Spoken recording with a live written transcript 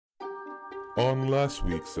On last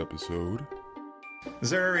week's episode...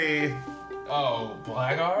 Zuri! Oh,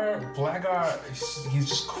 Blagar, he's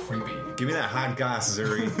just creepy. Give me that hot goss,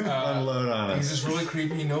 Zuri. Unload on us. He's just really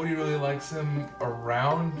creepy. Nobody really likes him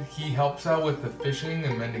around. He helps out with the fishing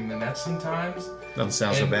and mending the nets sometimes. Doesn't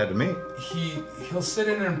sound so bad to me. He'll sit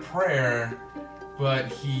in prayer,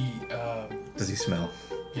 but he... Does he smell?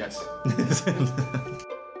 Yes.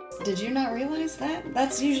 Did you not realize that?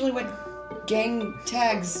 That's usually what gang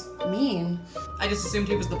tags mean. I just assumed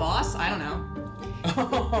he was the boss. I don't know.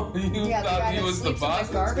 Oh, you Yeah, the thought guy he that was the sleeps in boss?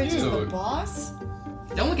 my garbage is the Dude. boss?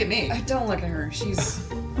 Don't look at me. Don't look at her. She's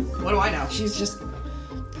What do I know? she's just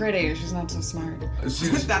pretty. She's not so smart.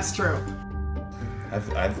 That's true.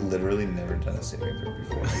 I've literally never done a saving throw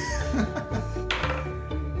before.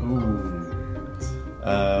 Ooh.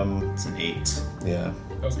 It's an 8. Yeah.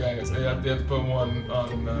 Okay, so you have to put one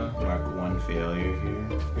on... Mark 1 failure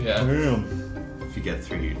here. yeah. Damn. If you get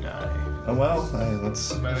 3, you die. Oh well,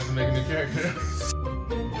 let's... Might have to make a new character.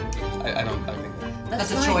 I think...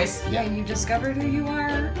 That's a fine. choice. Yeah, you discovered who you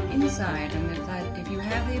are inside, and if you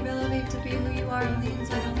have the ability to be who you are on the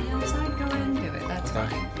inside, on the outside, go ahead and do it. That's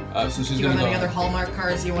fine. So she's Do you gonna have any go... other Hallmark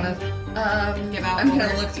cards you want to give out? I'm more?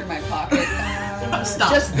 gonna look through my pocket.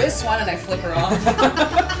 Stop. Just this one, and I flip her off.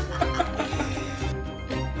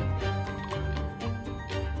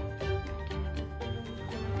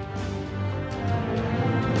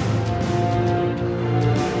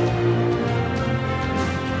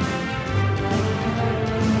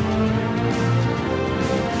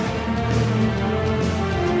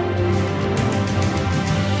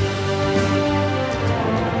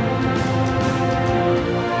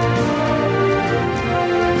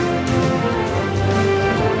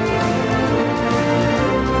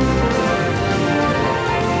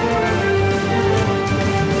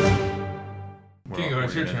 Kingo,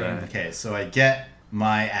 it's your turn. Okay, so I get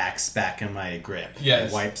my axe back in my grip.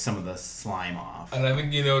 Yes. I wipe some of the slime off. And I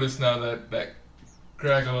think you notice now that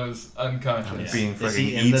Craggle is unconscious. Being Is fucking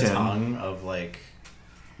he in the eaten. tongue of, like,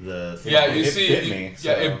 the... Yeah, you It see... bit me,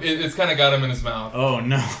 so- it's kind of got him in his mouth. Oh,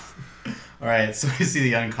 no. Alright, so we see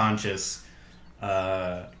the unconscious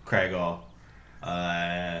Craggle.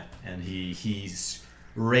 And he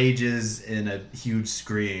rages in a huge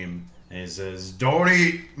scream. And he says, "Don't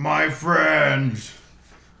eat my friend!"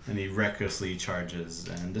 And he recklessly charges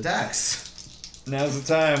and attacks. Now's the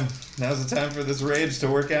time. Now's the time for this rage to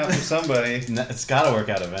work out for somebody. It's gotta work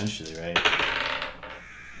out eventually, right?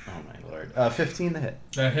 Oh my lord. 15 to hit.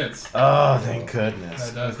 That hits. Oh, thank goodness.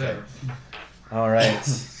 That does hit. Alright.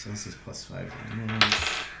 So this is plus 5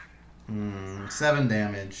 damage. 7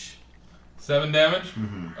 damage. 7 damage?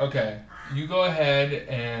 Mm-hmm. Okay. You go ahead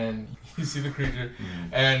and you see the creature,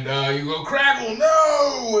 and you go, Craggle,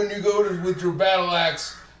 no! And you go with your battle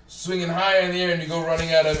axe, swinging high in the air, and you go running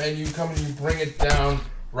at him, and you come and you bring it down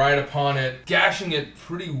right upon it, gashing it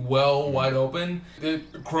pretty well wide open.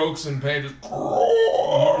 It croaks in pain, just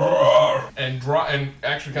and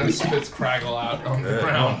actually kind of spits Craggle out on the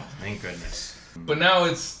ground. Thank goodness. But now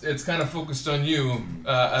it's kind of focused on you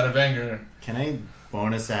out of anger. Can I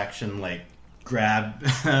bonus action, like, grab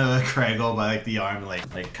Craggle by, like, the arm and,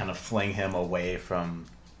 like kind of fling him away from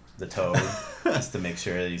the toad just to make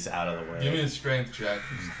sure that he's out of the way? Give me a strength check.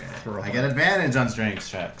 Okay. I get advantage on strength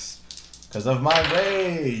checks because of my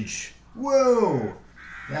rage. Whoa!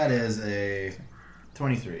 That is a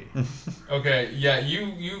 23. Okay, yeah,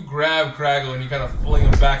 you grab Craggle and you kind of fling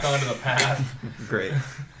him back onto the path. Great.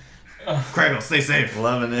 Craggle, stay safe.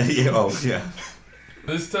 Loving it. Oh, yeah.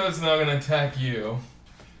 This toad's now gonna attack you.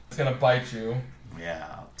 It's gonna bite you. Yeah,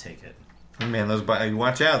 I'll take it. Man, those bites.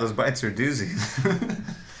 Watch out. Those bites are doozies.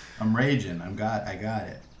 I'm raging. I got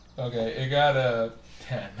it. Okay, it got a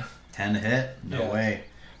 10. 10 to hit? No Yeah. way.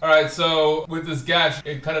 Alright, so with this gash,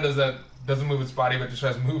 it kind of does that, doesn't move its body, but just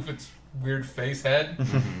tries to move its weird face head.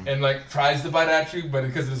 And like tries to bite at you, but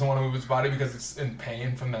because it doesn't want to move its body because it's in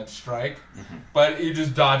pain from that strike. But you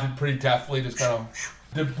just dodge it pretty deftly, just kind of.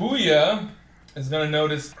 Dabuya is gonna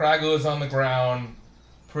notice Craggle is on the ground,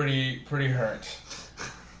 pretty hurt.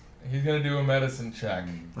 He's gonna do a medicine check.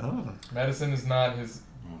 Oh. Medicine is not his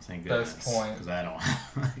Oh, thank Best goodness. point. Because I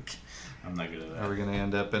don't like. I'm not good at that. Are we gonna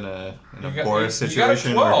end up in a You got- Boris you got a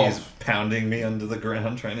situation where 12. he's pounding me under the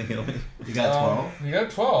ground trying to heal me? You got 12? You got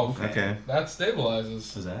 12. Okay. That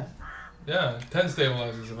stabilizes. Was that? Yeah, 10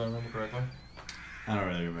 stabilizers if I remember correctly. I don't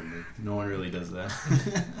really remember. No one really does that.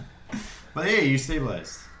 But hey, you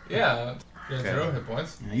stabilized. Yeah, you have Okay. 0 hit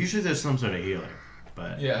points. Yeah, usually there's some sort of healer,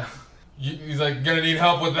 but Yeah. He's like, gonna need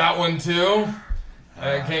help with that one too?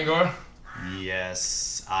 Kangor?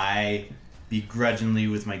 yes, I begrudgingly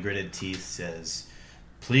with my gritted teeth says,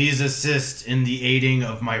 Please assist in the aiding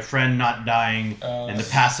of my friend not dying and the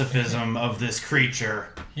pacifism of this creature.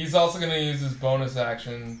 He's also going to use his bonus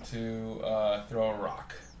action to throw a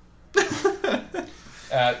rock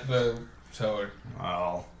at the toad.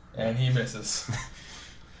 Oh. And he misses.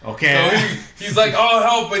 Okay. So he's like, "Oh,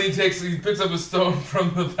 help!" But he picks up a stone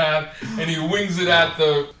from the path and he wings it at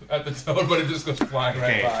the toad, but it just goes flying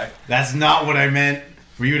right by. That's not what I meant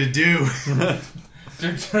for you to do.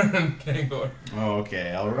 It's your turn, Kangor. Oh,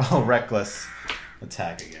 okay. I'll reckless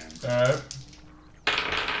attack again.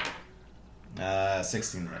 Alright.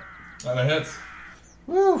 16 hit. That hits.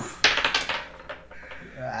 Woo.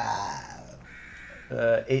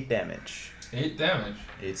 8 damage. 8 damage.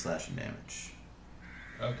 8 slashing damage.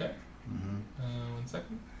 Okay. 1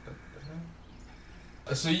 second.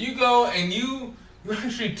 So you go and you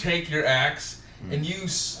actually take your axe and you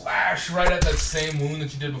slash right at that same wound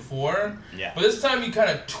that you did before. Yeah. But this time you kind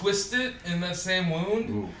of twist it in that same wound.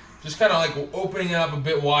 Ooh. Just kind of like opening it up a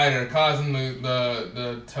bit wider, causing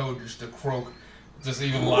the toad just to croak just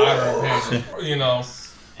even louder in pain. You know.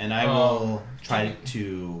 And I will try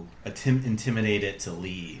to intimidate it to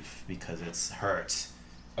leave because it's hurt.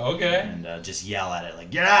 Okay. And just yell at it like,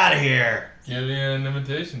 "Get out of here!" Give me an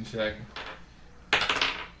intimidation check.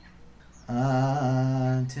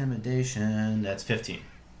 Intimidation. That's 15.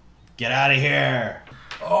 Get out of here!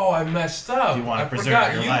 Oh, I messed up. You wanna I preserve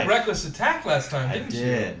forgot. your You life. reckless attack last time, I didn't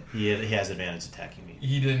did. He has advantage attacking me. you?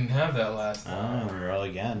 He didn't have that last time. Oh, roll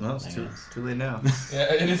again. Well, it's I too guess. late now.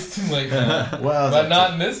 Yeah, it is too late now. Well, But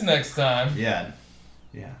not in this next time. Yeah.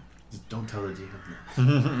 Just don't tell the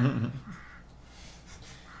DM.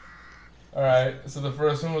 Alright, so the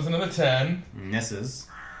first one was another 10. Misses.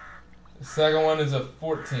 The second one is a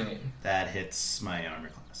 14. That hits my armor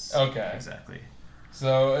class. Okay. Exactly.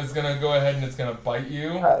 So it's gonna go ahead and it's gonna bite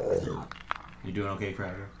you You doing okay,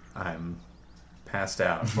 Crowder? I'm passed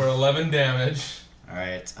out. for 11 damage.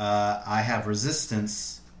 Alright. I have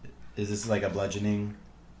resistance. Is this like a bludgeoning?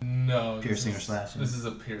 No. Piercing or slashing? This is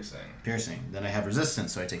a piercing. Piercing. Then I have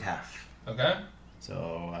resistance, so I take half. Okay?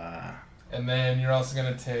 So, And then you're also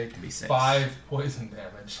gonna take Could be 6. 5 poison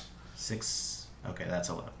damage. 6. Okay, that's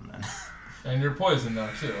 11 then. And you're poisoned now,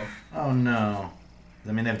 too. Oh no. Does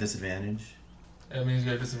that mean I have disadvantage? It means you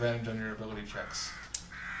have disadvantage on your ability checks.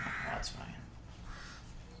 Oh, that's fine.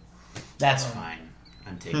 That's fine.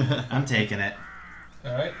 I'm taking it. I'm taking it.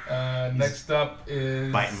 Alright, next up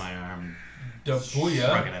is Biting my arm. Dabuya.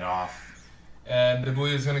 Shrugging it off. And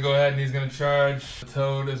Dabuya's gonna go ahead and he's gonna charge the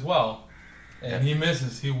toad as well. And he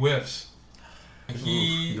misses, he whiffs.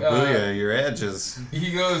 Booyah, your edge is...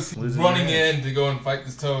 He goes Losing running your edge. in to go and fight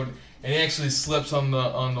this toad, and he actually slips on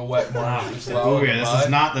the wet marsh. Dabuya, this is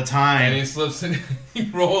not the And time. he slips and he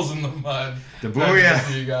rolls in the mud. Dabuya. Trying to get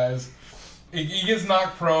to you guys. He gets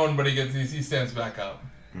knocked prone, but he stands back up.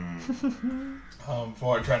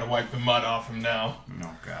 Before trying to wipe the mud off him now.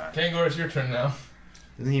 Oh god. Kangor, it's your turn now.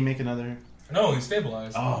 Doesn't he make another? No, he's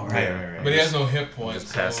stabilized. Oh, right. But he has no hit points.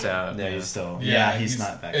 Just passed out. Yeah, he's still. Yeah, he's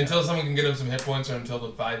not back. Until someone can get him some hit points or until the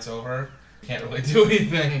fight's over, can't really do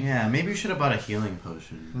anything. Yeah, maybe we should have bought a healing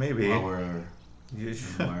potion. Maybe. While we're in You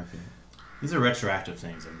the market. These are retroactive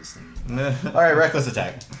things I'm just thinking. should- Alright, reckless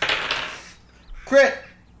attack. Crit!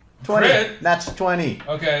 20. Crit? That's 20.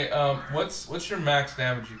 Okay, what's your max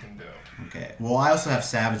damage you can do? Okay. Well, I also have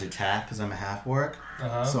savage attack because I'm a half orc.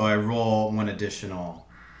 Uh-huh. So I roll 1 additional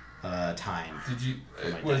time Did you for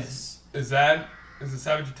my was dice. is the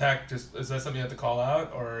savage attack is that something you have to call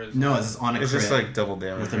out or is No, it's on a It's crit just like double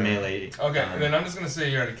damage. with a right? melee. okay? Then I'm just gonna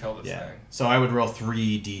say you already killed this Yeah. thing. So I would roll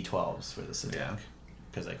 3 d12s for this attack. Yeah.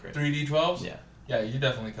 Because I crit. 3d12s. Yeah. Yeah, you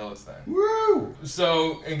definitely kill this thing. Woo!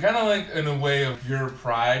 So, in kind of like in a way of your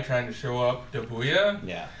pride trying to show up Dabuya,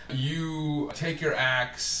 Yeah. you take your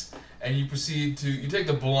axe and you proceed to you take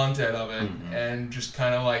the blunt end of it and just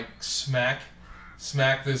kind of like smack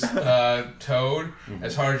this toad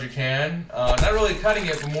as hard as you can. Not really cutting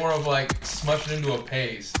it, but more of like smushing into a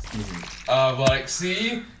paste of like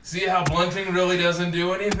see how blunting really doesn't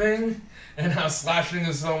do anything and how slashing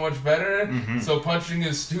is so much better. So punching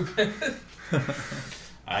is stupid.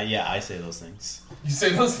 Yeah, I say those things. You say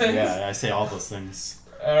those things. Yeah, I say all those things.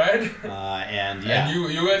 All right. And yeah.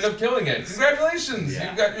 And you end up killing it. Congratulations! Yeah.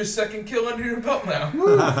 You've got your second kill under your belt now.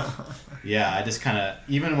 Yeah, I just kind of,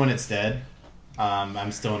 even when it's dead,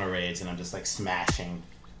 I'm still in a rage and I'm just like smashing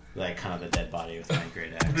like kind of the dead body with my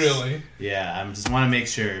great axe. Really? Yeah, I just want to make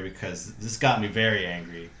sure because this got me very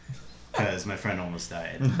angry because my friend almost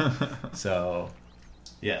died. So,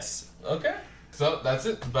 yes. Okay. So that's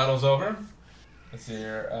it. The battle's over. Let's see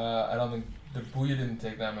here. I don't think The Booyah didn't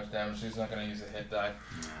take that much damage, so he's not going to use a hit die.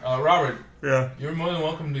 Robert, Yeah. you're more than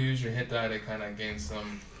welcome to use your hit die to kind of gain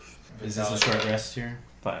some. Is this a vitality. short rest here?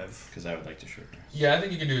 5. Because I would like to short rest. Yeah, I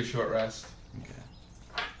think you can do a short rest. Okay.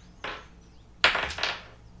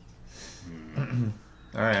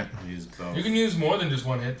 Alright. Use both. You can use more than just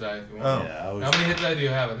one hit die if you want. Oh. Yeah, I was, How many hit die do you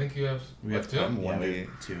have? I think you have. We have two. I'm yeah, we 1d8.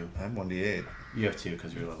 have 2. I'm 1d8. You have 2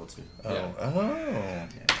 because you're level 2. Oh. Yeah. Oh.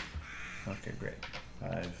 Yeah. Okay, great.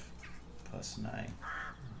 5 plus 9.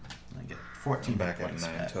 I get 14 I'm back at points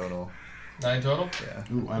 9 back. total. 9 total? Yeah.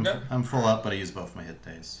 Ooh, Okay. I'm full up, but I use both my hit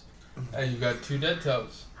dice. Hey, you got 2 dead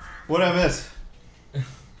toes. What'd I miss?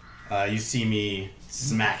 You see me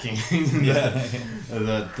smacking Yeah.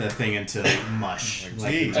 the thing into mush.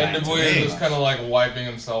 Like, geez. giant And the boy tomato. is just kind of like wiping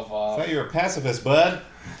himself I off. thought you were a pacifist, bud.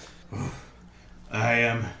 I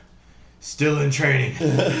am still in training.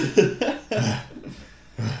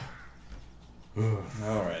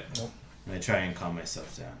 Alright. And I try and calm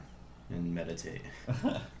myself down and meditate.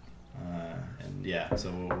 And yeah, so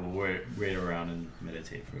we'll wait around and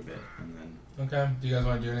meditate for a bit, and then Okay. Do you guys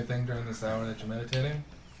want to do anything during this hour that you're meditating?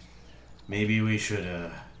 maybe we should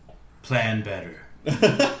plan better.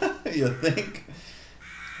 You think?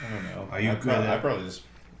 I don't know. Are you I good at- I probably just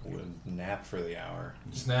would nap for the hour.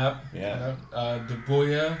 Snap. Yeah.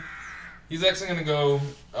 Dabuya, he's actually gonna go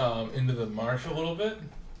into the marsh a little bit,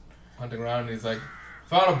 hunting around. And he's like,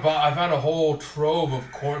 I found a whole trove of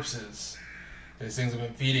corpses. These things have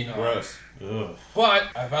been feeding on. Gross. Ugh. But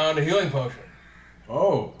I found a healing potion.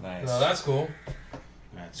 Oh, Nice. So that's cool.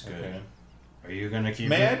 that's good. Okay. Are you gonna keep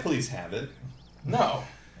May I it? please have it? No.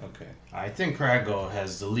 Okay. I think Krago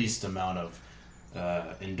has the least amount of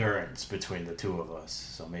endurance between the two of us,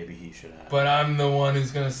 so maybe he should have. But I'm the one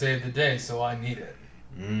who's gonna save the day, so I need it.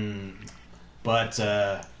 But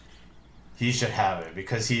he should have it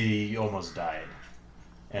because he almost died,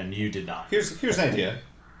 and you did not. Here's an idea.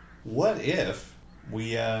 What if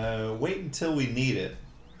we wait until we need it,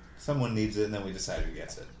 someone needs it, and then we decide who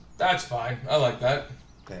gets it? That's fine. I like that.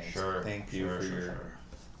 Thanks. Sure. Thank you for your sure.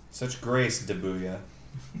 such grace, Dabuya.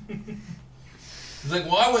 He's like,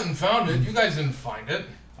 well, I went and found it. You guys didn't find it.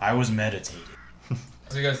 I was meditating.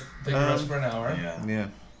 So you guys take a rest for an hour. Yeah. Yeah.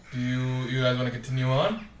 Do you guys want to continue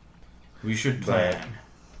on? We should plan.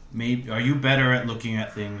 Maybe. Are you better at looking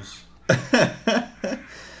at things?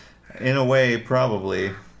 In a way,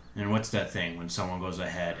 probably. And what's that thing when someone goes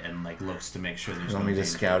ahead and like looks to make sure there's You no want me to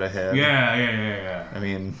danger? scout ahead? Yeah. I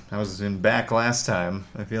mean, I was in back last time.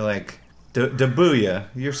 I feel like Dabuya,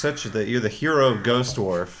 you're the hero of Ghost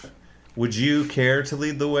Dwarf. Would you care to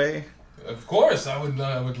lead the way? Of course, I would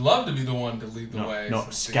love to be the one to lead the No, way. no,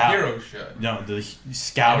 since scout. The hero should. No, the And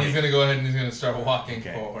scouting. he's gonna go ahead and he's gonna start walking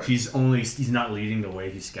Okay. forward. He's not leading the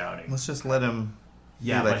way. He's scouting. Let's just let him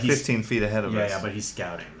Yeah, be like but he's 15 feet ahead of us. Yeah, but he's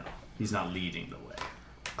scouting though. He's not leading the way.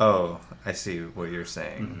 Oh, I see what you're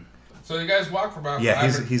saying. Mm-hmm. So you guys walk for about Yeah,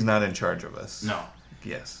 5 or, he's not in charge of us. No.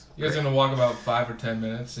 Yes. you guys are Great. gonna walk about 5 or 10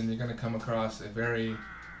 minutes, and you're gonna come across a very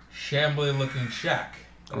shambly-looking shack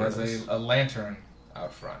that has Gross. a lantern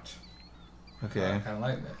out front. Okay. Kind of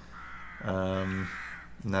lighting it. And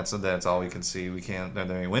that's all we can see. We can't. Are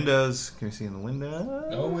there any windows? Can we see in the window?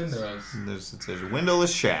 No windows. It says a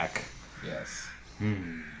windowless shack. Yes.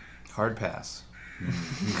 Hard pass.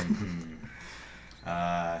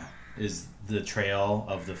 Is the trail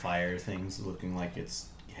of the fire things looking like it's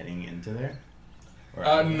heading into there?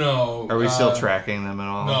 Or No. Are we still tracking them at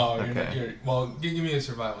all? No. Okay. Well, give me a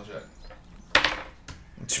survival check.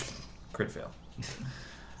 Crit fail.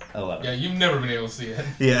 11. Yeah, you've never been able to see it.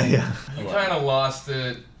 Yeah. You kind of lost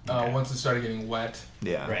it Okay. once it started getting wet.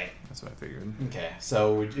 Yeah. Right. That's what I figured. Okay,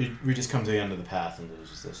 so we just come to the end of the path and there's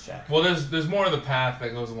just this shack. Well, there's more of the path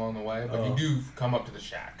that goes along the way, but Oh. you do come up to the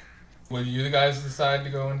shack. Whether you guys decide to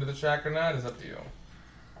go into the shack or not is up to you.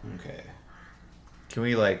 Okay. Can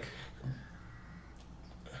we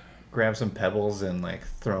grab some pebbles and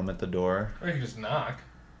throw them at the door? Or you can just knock.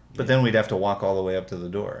 But then we'd have to walk all the way up to the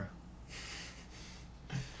door.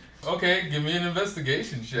 Okay, give me an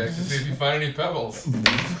investigation check to see if you find any pebbles.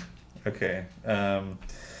 Okay. It's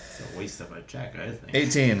a waste of a check, I think.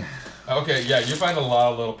 18. Okay, yeah, you find a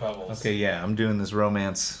lot of little pebbles. Okay, yeah, I'm doing this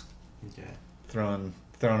romance, Okay. throwing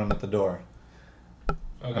them at the door.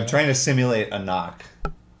 Okay. I'm trying to simulate a knock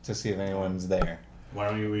to see if anyone's there. Why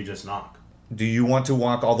don't we just knock? Do you want to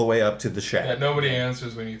walk all the way up to the Yeah, shack? nobody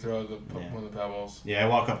answers when you throw Yeah. one of the pebbles. Yeah, I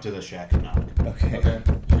walk up to the shack and knock. Okay. Okay,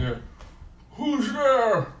 you hear, who's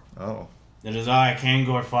there? Oh, It is I,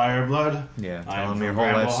 Kangor Fireblood. yeah. I Tell am him your from whole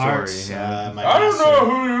life Bramble story. Hearts. Yeah. My I don't master- know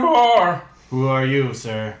who you are. Who are you,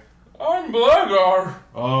 sir? I'm Blagar,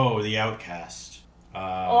 Oh, the outcast.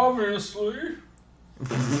 obviously.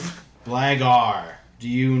 Blagar, do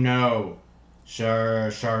you know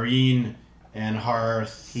Shireen and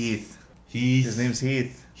Hearth? Heath. Heath. His name's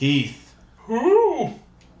Heath. Heath. Who?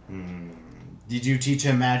 Did you teach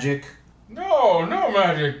him magic? No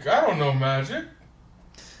magic. I don't know magic.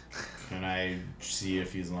 Can I see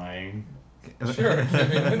if he's lying? Sure, give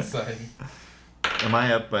me an insight. Am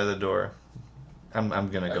I up by the door? I'm gonna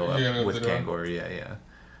go You're gonna up go with to the door? Kangor. Yeah.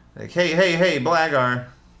 Like, hey, Blagar.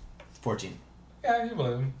 14. Yeah, you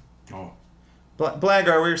believe him. Oh.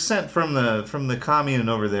 Blagar, we were sent from the commune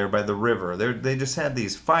over there by the river. They just had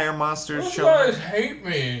these fire monsters Those show. guys hate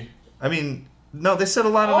me. I mean, no, they said a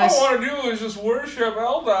lot of All nice. I want to do is just worship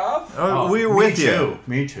Eldath. Oh, we were me with too. you.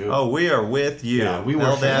 Me too. Oh, we are with you. Yeah, we were.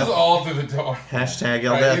 This is Eldath. all through the door. Hashtag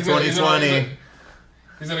Right, Eldath he's gonna- 2020.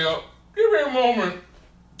 He's gonna go, give me a moment.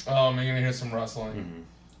 You're gonna hear some rustling.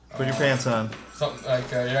 Put your pants on. Something like,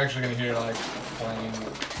 you're actually gonna hear, like, playing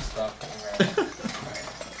stuff.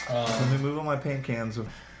 Let me move all my paint cans.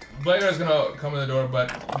 Blagar's gonna come in the door,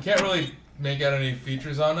 but you can't really make out any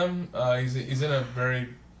features on him. He's in a very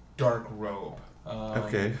dark robe.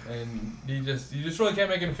 Okay. And you just really can't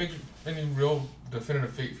make any real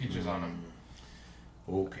definitive features on him.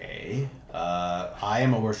 Okay. I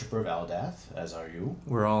am a worshiper of Eldath, as are you.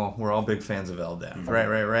 We're all big fans of Eldath.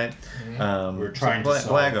 Right. We're trying to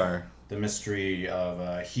solve Blagar. the mystery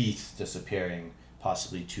of Heath disappearing,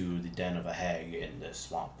 possibly to the den of a hag in the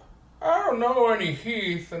swamp. I don't know any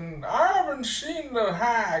Heath, and I haven't seen the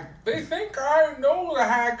hag. They think I know the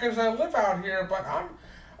hag because I live out here, but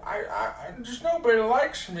I just nobody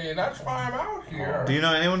likes me, and that's why I'm out here. Do you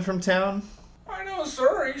know anyone from town? I know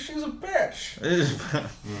Suri, she's a bitch.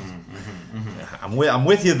 I'm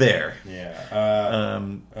with you there. Yeah.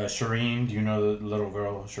 Shireen, do you know the little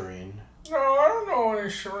girl, Shireen? No, I don't know any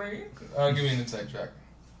Shireen. Give me an insight check.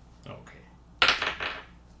 Okay.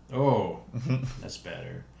 Oh, that's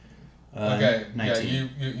better. Okay, 19.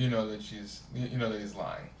 yeah, you know that you know that he's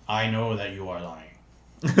lying. I know that you are lying.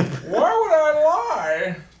 Why would I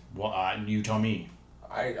lie? Well, you tell me.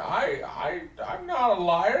 I'm not a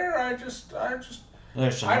liar. I just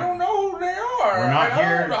Listen, I don't know who they are. We're not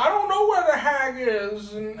here- I don't know where the hag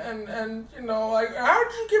is, and you know, like, how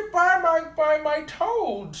did you get by my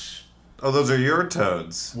toads? Oh, those are your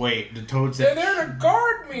toads. Wait, the toads They're that... there to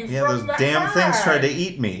guard me Yeah, from those the damn hag. things tried to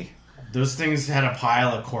eat me. Those things had a pile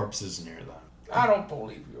of corpses near them. I don't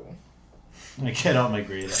believe you. I get out my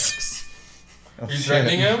great axe. Oh, Are you shit.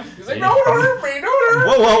 threatening him? He's like, don't hurt me, don't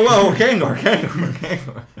hurt me. Whoa,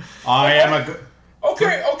 Kangor. I am a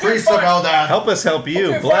Okay, priest fine. of Eldath. Help us help you,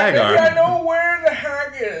 Okay, fine. Maybe I Blagar. know where the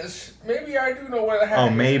hag is. Maybe I do know where the hag Oh,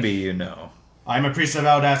 is. maybe you know. I'm a priest of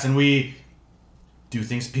Eldath, and we do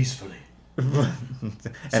things peacefully.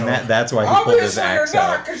 And that's why he pulled his Obviously axe you're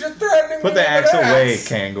not, out. because you're threatening me Put the with axe an away, axe.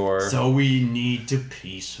 Kangor. So we need to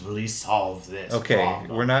peacefully solve this Okay,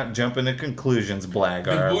 problem. we're not jumping to conclusions, Blagar.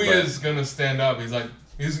 Dabuya's gonna stand up. He's like,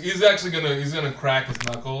 he's actually gonna crack his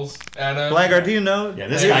knuckles at him. Blagar, do you know? Yeah,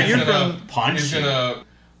 this And guy he's can gonna punch He's you. gonna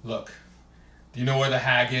look. Do you know where the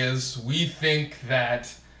hag is? We think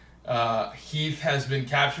that Heath has been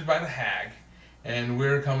captured by the hag, and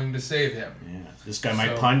we're coming to save him. Yeah, this guy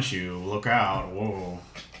might So- punch you. Look out. Whoa.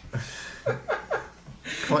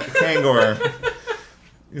 Kangor,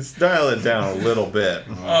 just dial it down a little bit.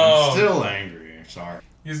 Oh. I'm still angry. Sorry.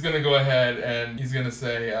 He's gonna go ahead and he's gonna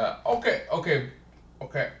say, okay.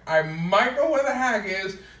 I might know where the hag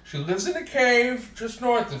is. She lives in a cave just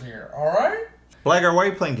north of here. All right. Blagar, why are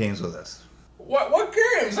you playing games with us? What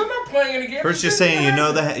games? I'm not playing any games. First, you're Just saying you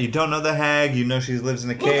know hag. you don't know the hag. You know she lives in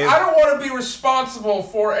a Look, cave. I don't want to be responsible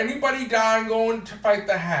for anybody dying going to fight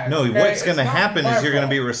the hag. No, okay? what's going to It's not happen my is you're going to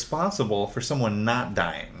be fault. responsible for someone not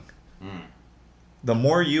dying. The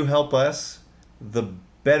more you help us, the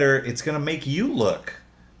better it's going to make you look.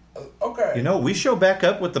 Okay. You know, we show back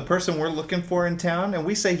up with the person we're looking for in town, and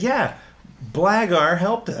we say, yeah, Blagar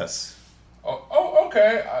helped us.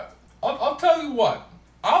 Okay. I'll tell you what.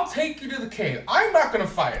 I'll take you to the cave. I'm not going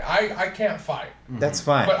to fight. I can't fight. That's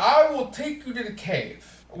fine. But I will take you to the cave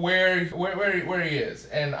where he is,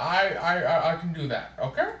 and I can do that.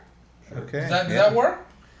 Okay? Okay. Does that work?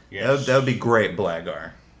 Yes. That would be great,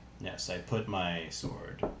 Blagar. Yes, I put my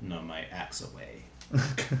my axe away.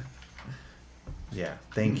 Yeah,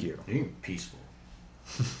 thank you. Being peaceful.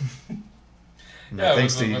 No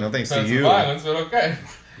thanks to you. No thanks to Sense of you, Violence, but okay.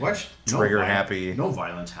 What? Trigger happy. No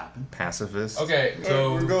violence happened. pacifist. Okay,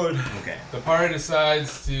 so good. Okay. the party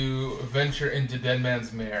decides to venture into Dead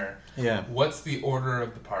Man's Mare. Yeah, What's the order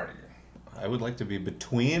of the party? I would like to be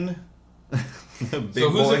between the big So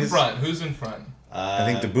who's boys. in front? Who's in front? I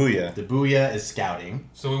think Dabuya. Dabuya is scouting.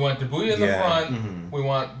 So we want Dabuya in the Yeah. front. Mhm. We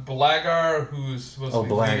want Blagar, who's supposed to be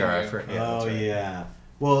Blagar. leading I you. forgot. Oh, that's right. yeah.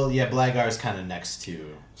 Well, yeah, Blagar's kind of next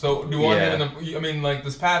to... So do you want Yeah. him in the? I mean, like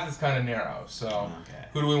this path is kind of narrow. So Okay.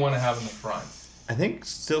 who do we want to have in the front? I think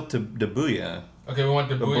still to Dabuya. Okay, we want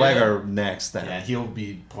But Dabuya. Blagar next then. Yeah, he'll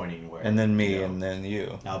be pointing where... And then me, you know, and then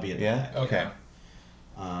you. I'll be in the Yeah? back. Okay.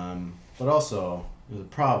 But also, there's a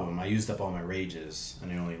problem. I used up all my rages,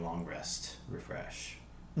 and I only long rest, refresh.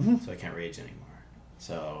 So I can't rage anymore.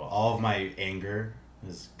 So all of my anger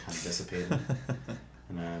is kind of dissipated.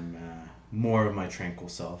 And I'm more of my tranquil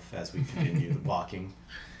self as we continue the walking.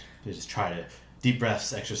 To just try to... Deep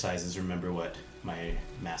breaths, exercises, remember what my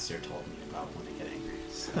master told me about when I get angry.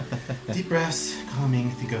 So, deep breaths, calming,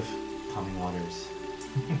 think of calming waters.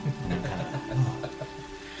 And I'm kind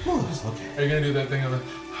of... okay. Are you gonna do that thing of the?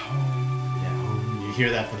 Yeah, you hear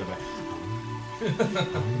that from the back.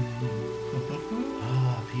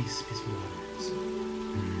 Peaceful waters.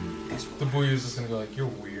 Peaceful. Dabuya's just gonna go like, "You're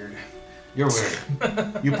weird." You're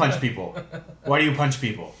weird. You punch people. Why do you punch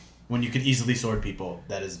people when you could easily sword people?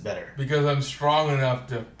 That is better. Because I'm strong enough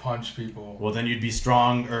to punch people. Well, then you'd be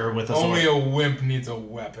stronger with a Only sword. a wimp needs a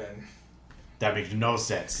weapon. That makes no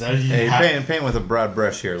sense. Hey, paint with a broad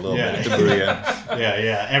brush here a little Yeah. bit, Dabuya.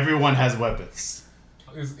 Yeah. Everyone has weapons.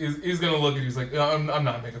 He's gonna look at you. He's like, I'm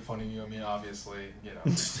not making fun of you. I mean, obviously,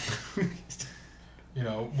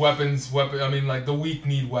 weapons. I mean, like the weak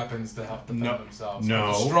need weapons to help defend themselves. No.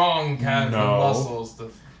 But the strong have the muscles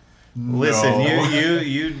to. Listen, No.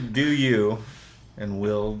 you do you, and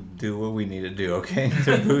we'll do what we need to do, okay?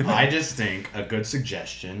 Dabuya? I just think a good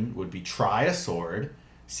suggestion would be try a sword,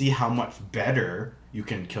 see how much better you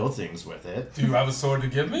can kill things with it. Do you have a sword to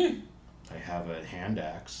give me? I have a hand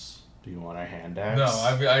axe. Do you want a hand axe?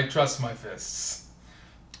 No, I trust my fists.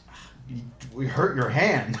 We hurt your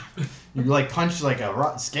hand. You punch like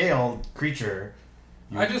a scale creature.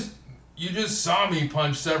 You just saw me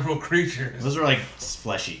punch several creatures. Those are like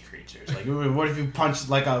fleshy creatures. Like, what if you punched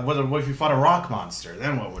what if you fought a rock monster?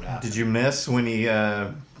 Then what would happen? Did you miss when he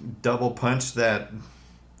double punched that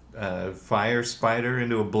fire spider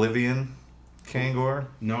into oblivion, Kangor?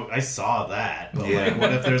 No, I saw that. But Yeah.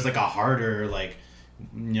 what if there's a harder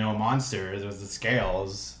monster with the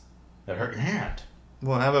scales that hurt your hand?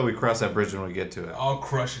 Well, how about we cross that bridge when we get to it? I'll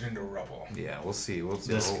crush it into rubble. Yeah, we'll see.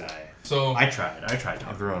 This guy. So I tried. Talking.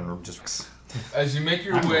 Everyone just... as you make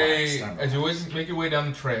your I'm way, relaxed, I'm as you always make your way down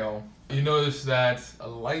the trail, you notice that a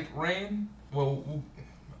light rain. Well,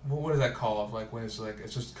 what is that called? Like when it's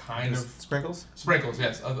just kind of Sprinkles? sprinkles.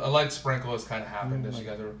 Yes, a light sprinkle has kind of happened as you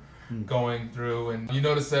guys are going through, and you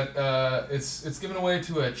notice that it's given way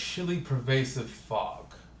to a chilly, pervasive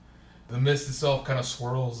fog. The mist itself kind of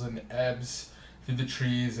swirls and ebbs through the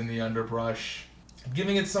trees and the underbrush,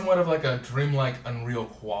 giving it somewhat of like a dreamlike, unreal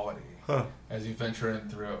quality as you venture in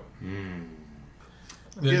through. I'm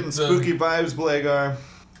getting spooky vibes, Blagar.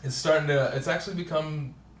 It's actually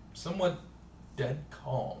become somewhat dead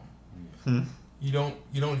calm. You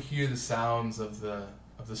don't hear the sounds of the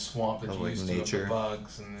swamp that Of, you like, used nature. to, of the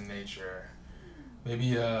bugs and the nature.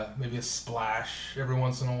 Maybe a splash every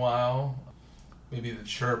once in a while. Maybe the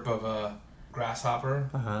chirp of a grasshopper.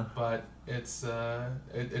 But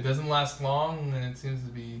it doesn't last long, and it seems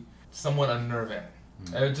to be somewhat unnerving.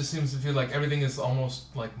 It just seems to feel like everything is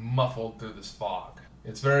almost like muffled through this fog.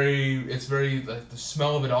 It's very like the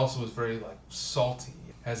smell of it also is very like salty.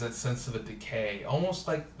 It has that sense of a decay, almost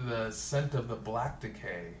like the scent of the black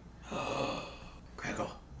decay. Crackle.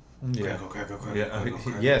 Yeah. Crackle. Yeah.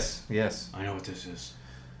 Yes. I know what this is.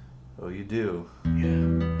 Oh, you do.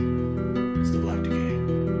 Yeah. It's the black decay.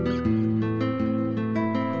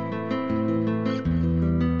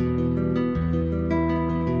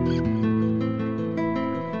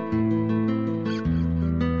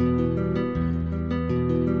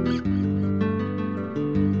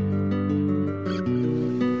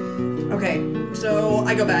 Okay, so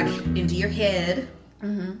I go back into your head.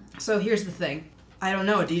 So here's the thing. I don't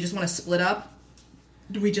know. Do you just want to split up?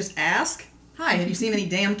 Do we just ask? Hi, have you seen any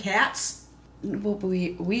damn cats? Well,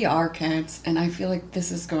 we are cats, and I feel like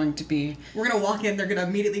this is going to be... We're gonna walk in. They're gonna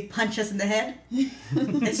immediately punch us in the head.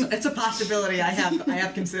 It's a possibility I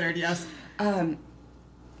have considered. Yes.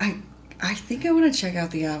 I think I want to check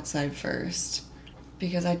out the outside first,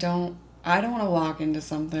 because I don't want to walk into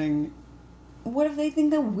something. What if they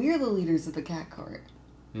think that we're the leaders of the cat court?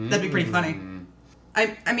 That'd be pretty funny.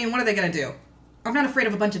 I mean, what are they gonna do? I'm not afraid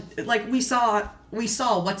of a bunch of we saw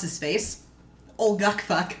what's his face, old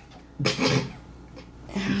Guckfuck.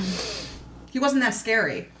 He wasn't that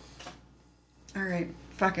scary. All right,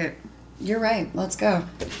 fuck it. You're right. Let's go.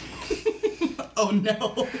 Oh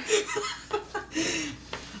no.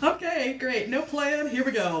 Okay, great. No plan. Here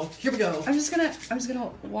we go. I'm just gonna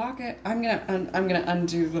walk it. I'm gonna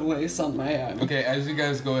undo the lace on my end. Okay, as you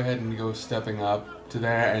guys go ahead and go stepping up to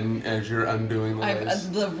there, and as you're undoing the lace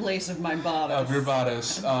The lace of my bodice. of your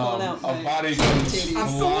bodice, pulling out a my body comes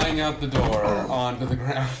titties. flying out the door onto the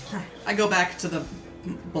ground. I go back to the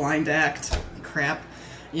blind act. Crap.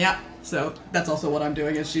 Yeah. So that's also what I'm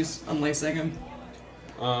doing. Is she's unlacing him.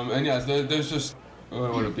 And yeah, there's just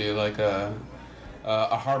what would it be like a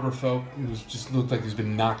harbor folk who's just looked like he's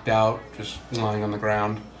been knocked out, just lying on the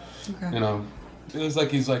ground. Okay. You know, it looks like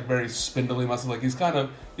he's like very spindly muscle. Like he's kind of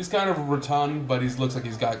rotund, but he looks like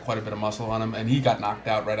he's got quite a bit of muscle on him, and he got knocked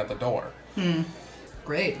out right at the door.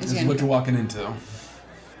 Great. This is what you're walking into. All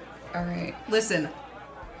right. Listen,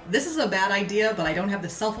 this is a bad idea, but I don't have the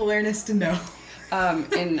self-awareness to know.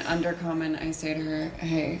 In Undercommon, I say to her,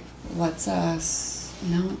 "Hey, let's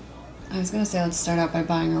no." I was gonna say let's start out by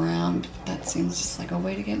buying around. But that seems just like a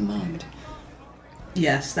way to get mugged.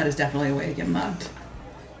 Yes, that is definitely a way to get mugged.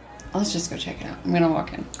 Let's just go check it out. I'm gonna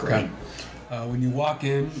walk in. Great. When you walk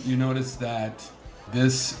in, you notice that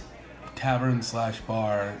this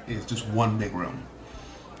tavern/bar is just one big room.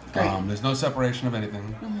 Great. There's no separation of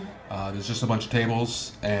anything. There's just a bunch of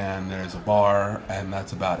tables, and there's a bar, and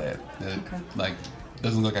that's about it. It Okay.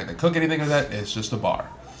 doesn't look like they cook anything or that. It's just a bar.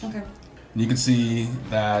 Okay. And you can see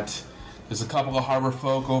that there's a couple of harbor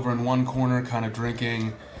folk over in one corner, kind of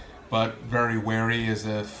drinking, but very wary, as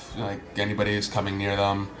if like anybody is coming near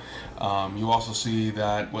them. You also see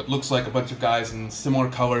that what looks like a bunch of guys in similar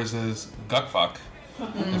colors as Gutfuck,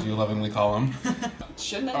 as you lovingly call them,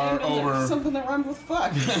 Shouldn't Are have named over- something that rhymed with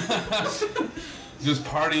fuck. just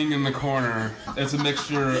partying in the corner. It's a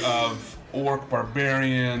mixture of orc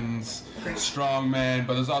barbarians, strongmen,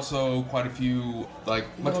 but there's also quite a few like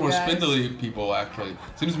much Little more guys. spindly people. Actually,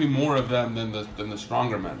 seems to be more of them than the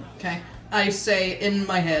stronger men. Okay. I say in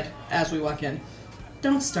my head as we walk in,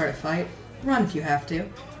 don't start a fight. Run if you have to.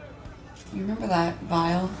 You remember that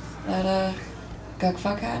vial that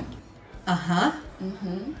Gugfuck had? Uh-huh.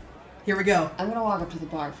 Here we go. I'm gonna walk up to the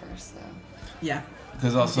bar first, though. Yeah.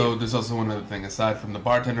 There's also one other thing. Aside from the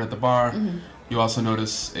bartender at the bar, you also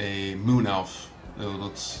notice a moon elf who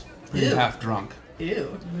looks pretty Ew. half drunk.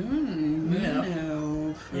 Ew.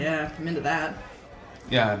 No. Yeah, I'm into that.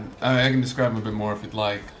 Yeah, I can describe him a bit more if you'd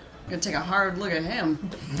like. Gonna take a hard look at him.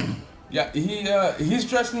 Yeah, he's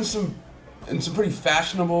dressed in some pretty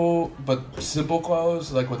fashionable but simple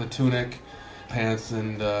clothes, like with a tunic, pants,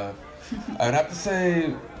 and I would have to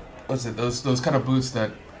say, what's it? Those kind of boots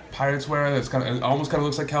that pirates wear. That's it almost kind of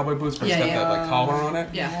looks like cowboy boots, but it's got that like collar on it.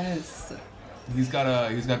 Yeah. Yes. He's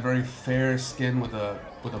got very fair skin with a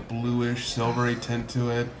bluish silvery tint to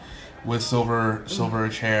it, with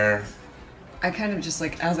silverish hair. I kind of just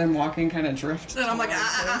like as I'm walking, kind of drift. And I'm like,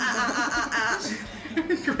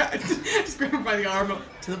 just grab him by the arm.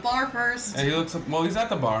 To the bar first. And he looks well. He's at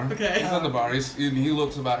the bar. Okay. He's at the bar. He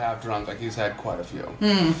looks about half drunk. Like he's had quite a few.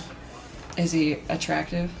 Is he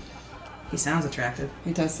attractive? He sounds attractive.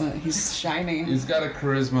 He doesn't. He's shiny. He's got a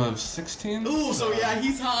charisma of 16. Ooh, so yeah,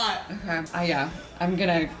 he's hot. Okay. Yeah. I'm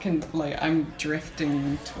gonna I'm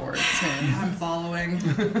drifting towards him. I'm following.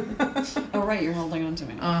 Oh right, you're holding on to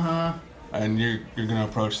me. Uh-huh. And you're gonna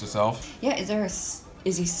approach this elf. Yeah.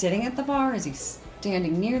 Is he sitting at the bar? Is he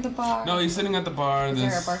standing near the bar? No, he's sitting at the bar. Is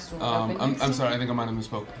there a bar stool open next I'm to sorry, him? I think I might have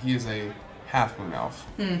misspoke. He is a half moon elf.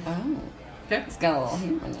 Oh. Okay. He's got a little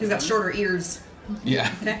human. He's got shorter ears. Yeah.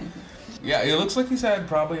 Okay. Yeah, it looks like he's had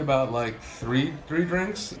probably about like three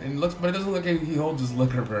drinks, and but it doesn't look like he holds his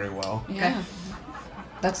liquor very well. Yeah.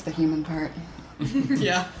 That's the human part.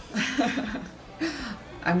 Yeah.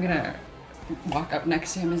 I'm gonna walk up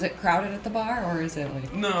next to him. Is it crowded at the bar, or is it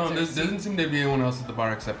like? No, there is there, doesn't seem to be anyone else at the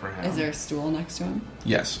bar except for him. is there a stool next to him?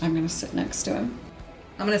 Yes. I'm gonna sit next to him.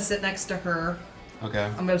 I'm gonna sit next to her. Okay.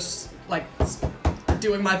 I'm gonna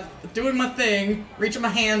doing my thing, reaching my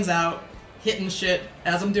hands out, hitting shit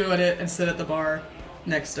as I'm doing it, and sit at the bar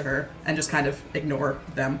next to her and just kind of ignore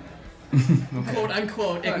them. Quote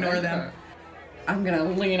unquote, ignore them. I'm gonna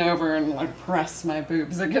lean over and like press my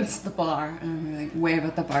boobs against the bar and I'm gonna like wave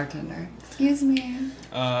at the bartender. Excuse me.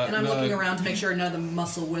 And I'm no, looking around to make sure none of the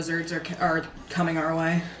muscle wizards are coming our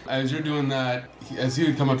way. As you're doing that, as he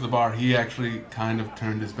would come up to the bar, he actually kind of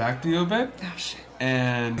turned his back to you a bit, Oh shit.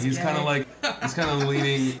 and he's Yay. kind of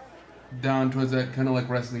leaning down towards that, kind of like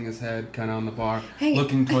resting his head kind of on the bar, Hey.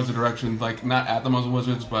 looking towards the direction, like not at the muzzle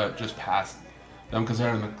wizards, but just past them, because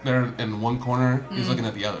they're in one corner. He's looking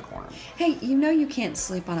at the other corner. Hey, you know you can't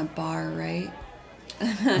sleep on a bar, right?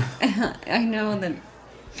 I know that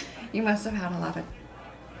you must have had a lot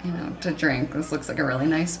of, to drink. This looks like a really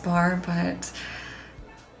nice bar, but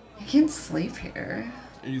I can't sleep here.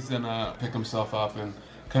 He's gonna pick himself up and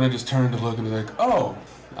kind of just turn to look and be like, "Oh,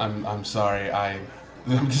 I'm sorry. I'm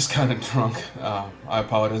just kind of drunk. I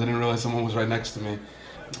apologize. I didn't realize someone was right next to me.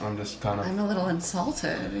 I'm just kind of. I'm a little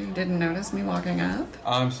insulted. You didn't notice me walking up?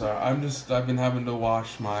 I'm sorry. I've been having to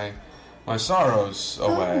wash my sorrows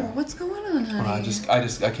away. Oh, what's going on, honey?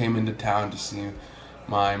 I came into town to see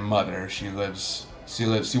my mother. She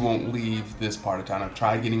won't leave this part of town. I've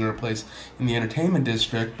tried getting her a place in the entertainment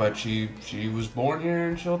district, but she was born here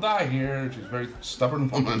and she'll die here. She's a very stubborn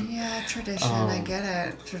woman. Yeah, tradition. I get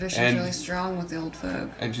it. Tradition's really strong with the old folk.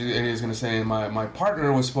 And he's gonna say my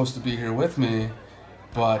partner was supposed to be here with me,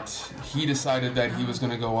 but he decided that he was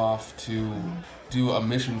gonna go off to do a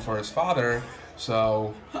mission for his father.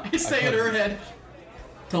 So I say in her head,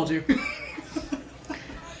 told you.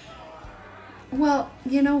 Well,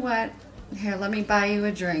 you know what? Here, let me buy you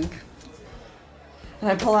a drink. And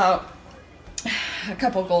I pull out a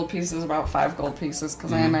couple gold pieces, about 5 gold pieces,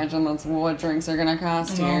 because I imagine that's what drinks are gonna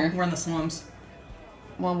cost here. We're in the slums.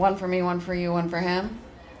 Well, one for me, one for you, one for him.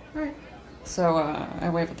 Alright. So I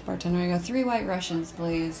wave at the bartender. I go, 3 white Russians,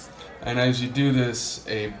 please. And as you do this,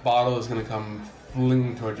 a bottle is gonna come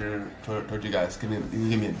flinging toward you guys. Give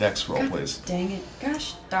me a dex roll, please. Dang it.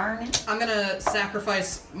 Gosh darn it. I'm gonna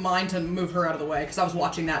sacrifice mine to move her out of the way, because I was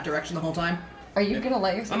watching that direction the whole time. Are you gonna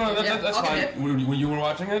let yourself... No, Yeah, that's I'll fine. get it. When you were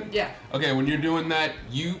watching it? Yeah. Okay, when you're doing that,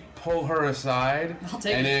 you pull her aside, I'll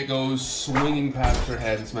take and it. it goes swinging past her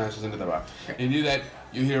head and smashes into the bar. Okay. And you do that,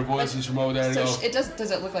 you hear voices from over there and So go,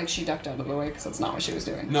 does it look like she ducked out of the way? Because that's not what she was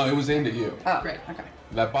doing. no, it was aimed at you. Oh, Great. Okay.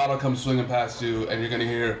 That bottle comes swinging past you, and you're gonna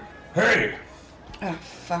hear, "Hey, Oh,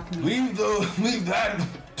 fuck me. leave that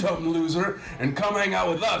dumb loser and come hang out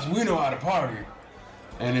with us. We know how to party."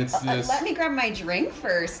 And it's this. Let me grab my drink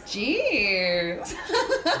first. Jeez.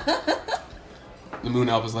 The moon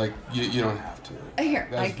elf is like, you don't have to. Here.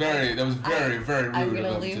 That was very rude I'm of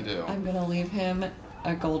gonna them leave, to do. I'm gonna leave him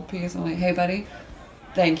a gold piece. I'm like, hey, buddy,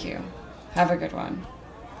 thank you. Have a good one.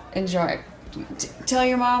 Enjoy. Tell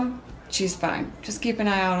your mom she's fine. Just keep an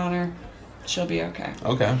eye out on her. She'll be okay.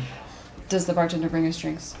 Okay. Does the bartender bring us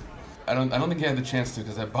drinks? I don't think he had the chance to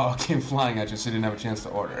because that bottle came flying at you, so he didn't have a chance to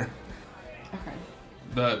order.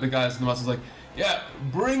 Okay. The guys in the bus was like, "Yeah,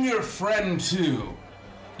 bring your friend too.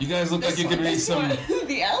 You guys look like you could be some."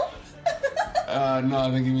 The elf? No,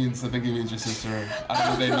 I think he means your sister. I don't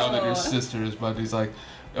know if they know that you're sisters, but he's like,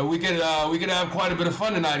 we could have quite a bit of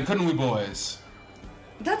fun tonight, couldn't we, boys?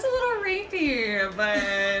 That's a little rapey,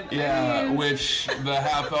 but... Yeah, I mean... which the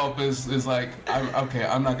half elf is like,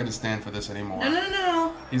 I'm not gonna stand for this anymore.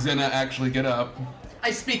 No. He's gonna actually get up.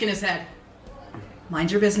 I speak in his head.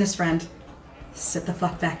 Mind your business, friend. Sit the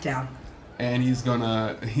fuck back down. And he's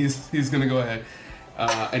gonna go ahead,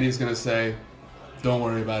 and he's gonna say, "Don't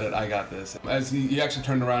worry about it, I got this." As he actually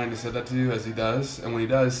turned around and he said that to you, as he does, and when he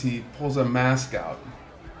does, he pulls a mask out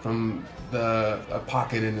from a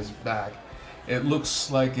pocket in his back. It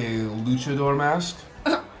looks like a luchador mask,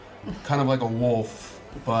 kind of like a wolf,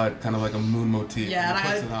 but kind of like a moon motif. Yeah, He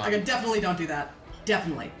puts it and on. I definitely don't do that.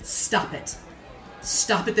 Definitely. Stop it.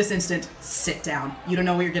 Stop it this instant. Sit down. You don't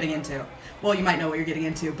know what you're getting into. Well, you might know what you're getting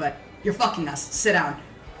into, but you're fucking us. Sit down.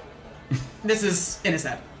 This is in his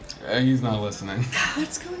head. He's not listening.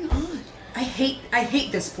 What's going on? I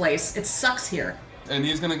hate this place. It sucks here. And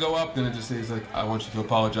he's gonna go up, and it just he's like, "I want you to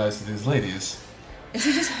apologize to these ladies." Is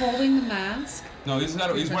he just holding the mask? No, he's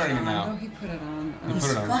wearing it Oh, now. he put it on. He put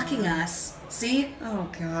it on. Fucking us. See? Oh,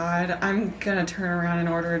 God. I'm gonna turn around and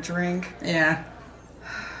order a drink. Yeah.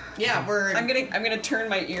 Yeah, I'm gonna turn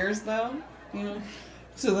my ears, though, you know,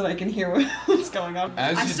 so that I can hear what's going on.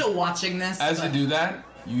 I'm still watching this. As you do that,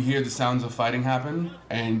 you hear the sounds of fighting happen,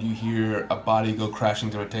 and you hear a body go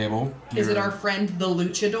crashing through a table. Is it our friend the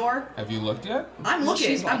luchador? Have you looked yet? I'm looking.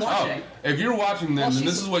 she's I'm watching. watching. If you're watching them, then she's-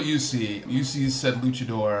 this is what you see. You see said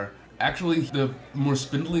luchador. Actually, the more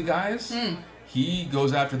spindly guys, he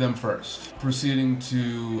goes after them first, proceeding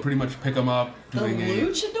to pretty much pick them up, doing a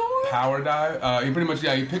luchador? power dive.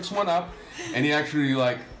 He picks one up, and he actually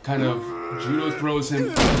kind of judo throws him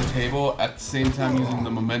to the table at the same time using the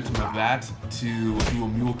momentum of that to do a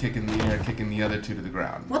mule kick in the air, kicking the other two to the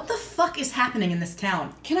ground. What the fuck is happening in this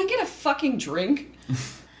town? Can I get a fucking drink?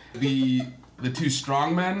 The two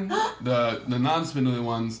strong men, the non-spindly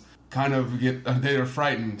ones, kind of they're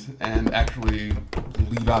frightened and actually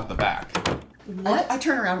leave out the back. What? I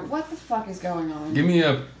turn around. What the fuck is going on? Give me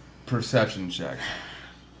a perception check.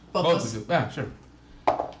 Both Both of us. of you. Yeah, sure.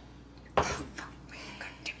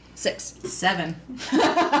 6. 7.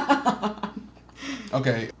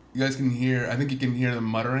 Okay, you guys can hear. I think you can hear them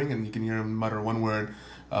muttering, and you can hear them mutter one word,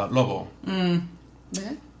 "Lobo." Yeah?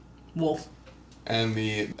 Wolf. and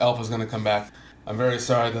the elf is going to come back. I'm very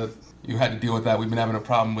sorry that you had to deal with that. We've been having a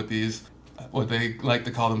problem with these, what they like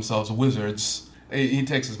to call themselves, wizards. He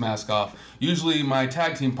takes his mask off. Usually my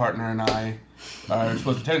tag team partner and I are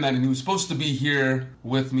supposed to pretend that, and he was supposed to be here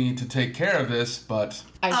with me to take care of this, but...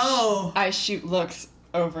 I shoot looks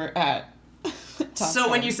over at So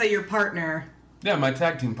when you say your partner... Yeah, my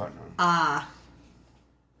tag team partner. I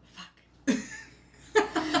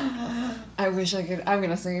wish I could... I'm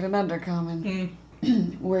gonna say it in Undercommon.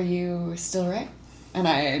 Were you still right? And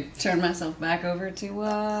I turn myself back over to,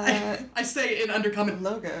 I say in Undercommon,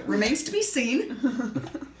 Logo. remains to be seen.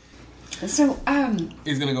 So,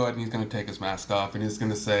 He's going to go ahead and he's going to take his mask off, and he's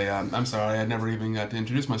going to say, I'm sorry, I never even got to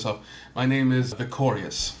introduce myself. My name is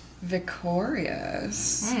Vicorious.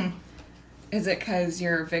 Victorious. Is it because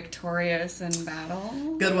you're victorious in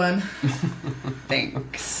battle? Good one.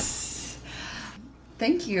 Thanks.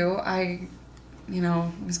 Thank you. I,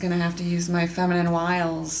 was gonna have to use my feminine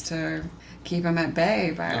wiles to keep him at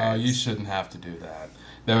bay, but... You shouldn't have to do that.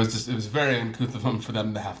 It was very uncouth of them for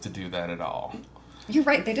them to have to do that at all. You're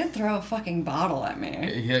right, they did throw a fucking bottle at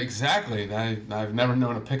me. Yeah, exactly. I've never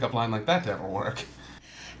known a pickup line like that to ever work.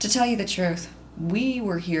 To tell you the truth, we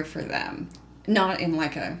were here for them. Not in,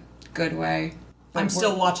 like, a good way. I'm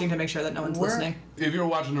still watching to make sure that no one's listening. If you're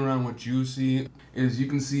watching around, what you see is you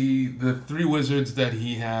can see the 3 wizards that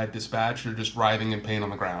he had dispatched are just writhing in pain on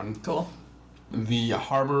the ground. Cool. The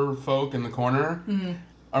harbor folk in the corner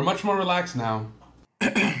are much more relaxed now.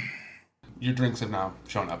 Your drinks have now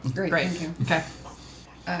shown up. Great, thank you. Okay.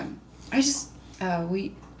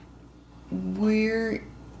 We're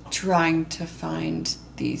trying to find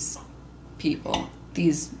these people,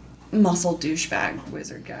 these muscle douchebag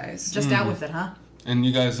wizard guys. Just out with it, huh? And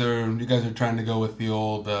you guys are trying to go with the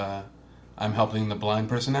old I'm helping the blind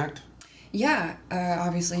person act? Yeah,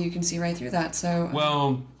 obviously you can see right through that, so...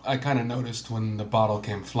 Well, I kind of noticed when the bottle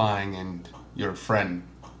came flying and your friend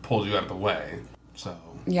pulled you out of the way, so...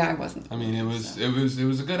 Yeah, I wasn't. I mean, it was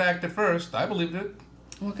a good act at first. I believed it.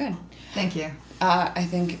 Well, good. Thank you.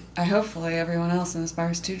 Hopefully everyone else in this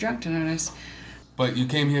bar is too drunk to notice. But you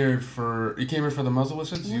came here for the Muscle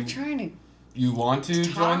Wizards? We're trying to... You want to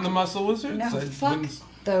join the Muscle Wizards? No, fuck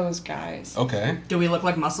those guys. Okay. Do we look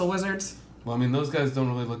like muscle wizards? Well, I mean, those guys don't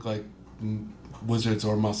really look like wizards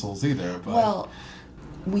or muscles either, but... Well,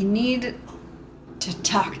 we need to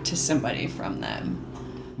talk to somebody from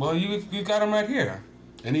them. Well, you've got him right here.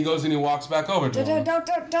 And he goes and he walks back over to him. Don't.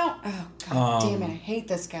 Oh, god damn it, I hate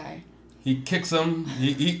this guy. He kicks him.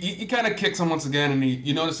 He kind of kicks him once again, and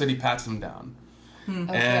you notice that he pats him down.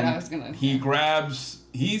 Okay, And I was gonna...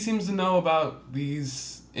 he seems to know about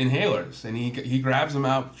these inhalers, and he grabs them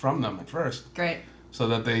out from them at first. Great. So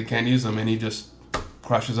that they can't use them, and he just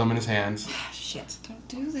crushes them in his hands. Shit. Don't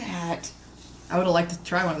do that. I would have liked to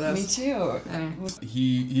try one of those. Me too.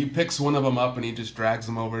 He picks one of them up, and he just drags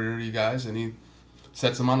them over to you guys, and he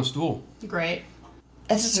sets them on a stool. Great.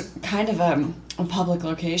 It's just kind of a public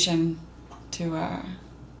location to,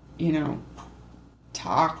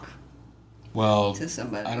 talk Well, to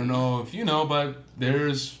somebody. I don't know if you know, but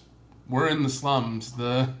we're in the slums.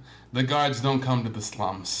 The guards don't come to the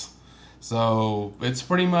slums. So it's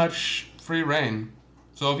pretty much free reign.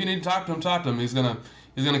 So if you need to talk to him, He's gonna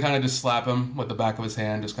kind of just slap him with the back of his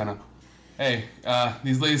hand, just kind of, hey,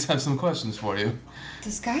 these ladies have some questions for you.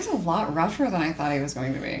 This guy's a lot rougher than I thought he was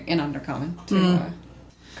going to be in Undercommon to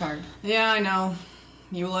card. Yeah, I know.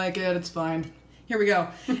 You like it, it's fine. Here we go.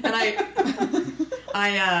 And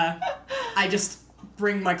I just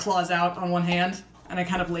bring my claws out on one hand, and I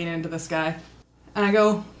kind of lean into this guy. And I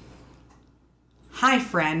go, hi,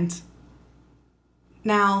 friend.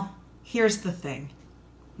 Now, here's the thing.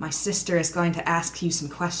 My sister is going to ask you some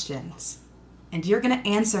questions, and you're going to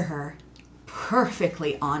answer her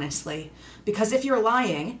perfectly honestly. Because if you're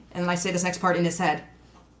lying, and I say this next part in his head,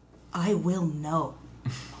 I will know.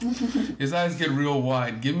 His eyes get real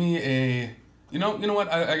wide. Give me a... You know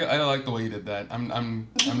what? I like the way you did that. I'm not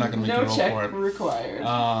gonna make you roll for it.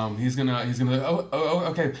 Required. He's gonna. Oh,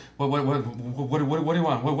 okay. What do you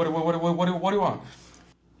want? What do you want?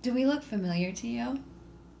 Do we look familiar to you?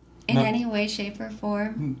 In No. any way, shape, or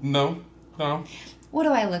form? No. What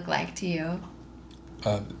do I look like to you?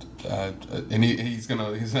 And he's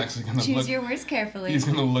actually gonna Choose look. your words carefully. He's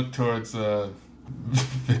gonna look towards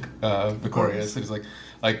Vicorious. He's like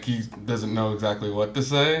he doesn't know exactly what to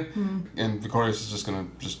say, and Vicorious is just gonna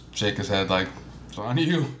shake his head like, "It's on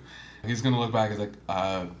you." He's gonna look back. He's like,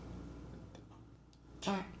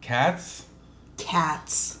 "Cats."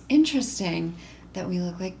 Cats. Interesting that we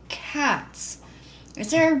look like cats.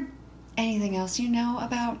 Is there anything else you know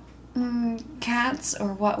about cats,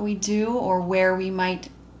 or what we do, or where we might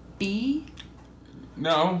be?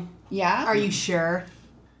 No. Yeah? Are you sure?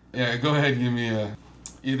 Yeah, go ahead and give me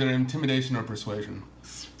either intimidation or persuasion.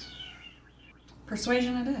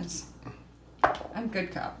 Persuasion it is. I'm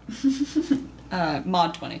good cop.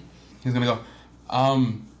 Mod 20. He's gonna go,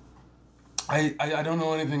 I don't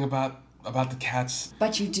know anything about the cats.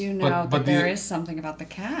 But you do know But that there is something about the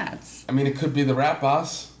cats. I mean, it could be the rat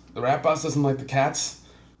boss. The rat boss doesn't like the cats.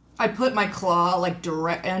 I put my claw like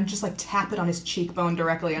direct and just like tap it on his cheekbone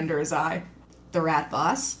directly under his eye. The rat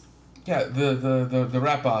boss. Yeah, the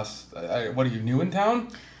rat boss. What are you, new in town?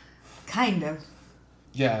 Kind of.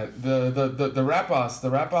 Yeah, the rat boss. The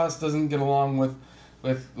rat boss doesn't get along with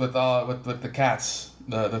the cats.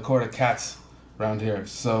 The court of cats around here.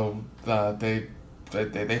 So they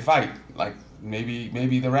fight. Like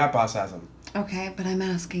maybe the rat boss has them. Okay, but I'm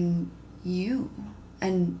asking you.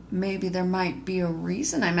 And maybe there might be a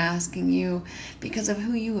reason I'm asking you because of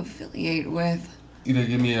who you affiliate with. Either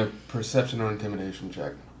give me a perception or intimidation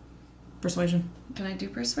check. Persuasion. Can I do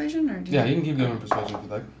persuasion or do Yeah, you can keep doing persuasion if you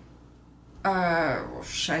like.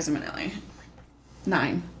 Shiza Manelli.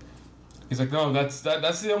 9. He's like, no, that's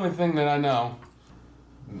the only thing that I know.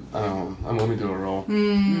 Let me do a roll.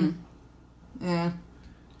 Yeah.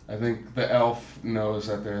 I think the elf knows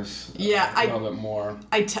that there's Yeah, a little bit more.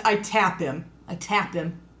 I tap him. I tap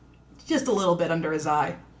him. Just a little bit under his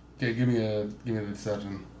eye. Okay, give me the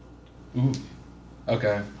deception. Ooh.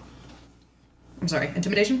 Okay. I'm sorry.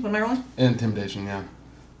 Intimidation? What am I rolling? Intimidation, yeah.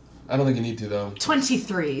 I don't think you need to though.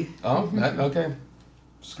 23. Oh, okay.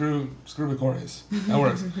 Screw Victorious. That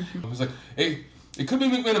works. I was like, hey, it could be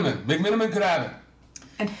McMiniman. McMiniman could have it.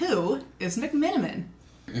 And who is McMiniman?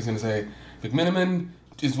 He's gonna say, McMiniman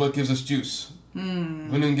is what gives us juice.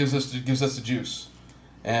 McMiniman gives us the juice.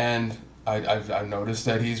 And I've noticed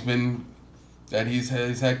that he's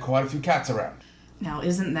had quite a few cats around. Now,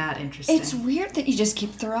 isn't that interesting? It's weird that you just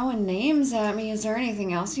keep throwing names at me. Is there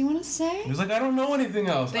anything else you want to say? He was like, I don't know anything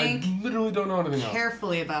else. Think I literally don't know anything else.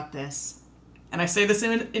 carefully about this. And I say this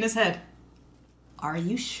in his head. Are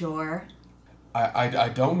you sure? I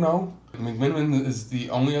don't know. McMiniman is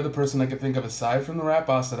the only other person I can think of aside from the rat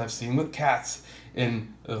boss that I've seen with cats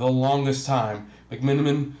in the longest time.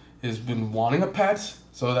 McMiniman has been wanting a pet,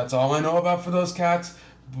 so that's all I know about for those cats.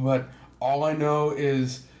 But all I know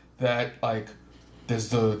is that like there's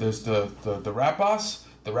the rat boss.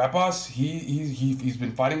 The rat boss, he's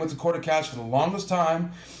been fighting with the court of cats for the longest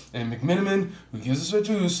time. And McMiniman, who gives us a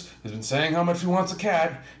juice, has been saying how much he wants a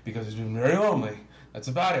cat because he's been very lonely. That's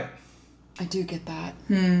about it. I do get that.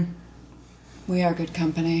 We are good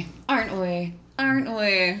company. Aren't we? Aren't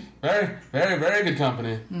we? Very, very, very good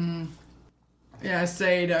company. Yeah, I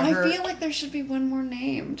say to I her. feel like there should be one more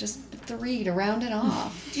name. Just 3 to round it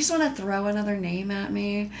off. Do you just want to throw another name at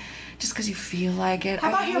me? Just because you feel like it? How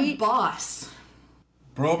about your hate... boss?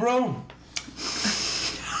 Bro.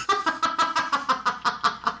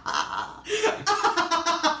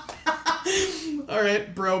 All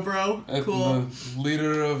right, bro. Cool. The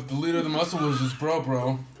leader of the muscle was just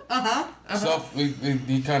bro.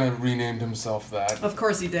 He kind of renamed himself that. Of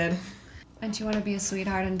course he did. And you want to be a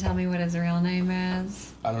sweetheart and tell me what his real name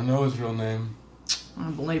is? I don't know his real name. I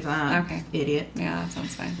don't believe that. Okay. Idiot. Yeah, that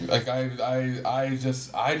sounds fine. Like I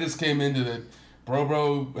just came into it.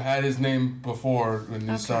 Bro had his name before when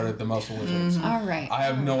he started the Muscle Wizards. All right. I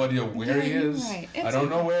have no idea where he you're is. right. I don't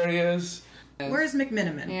know where he is. Where's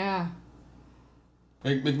McMiniman? Yeah.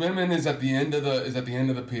 McMiniman is at the end of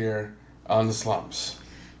the pier on the slumps.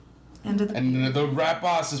 End of the And the rat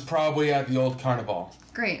boss is probably at the old carnival.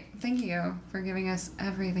 Great. Thank you for giving us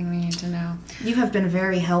everything we need to know. You have been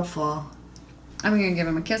very helpful. I'm going to give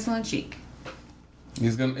him a kiss on the cheek.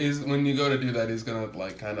 He's when you go to do that, he's gonna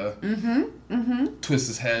like kind of twist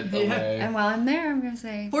his head away. And while I'm there, I'm going to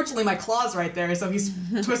say... Fortunately, my claw's right there, so he's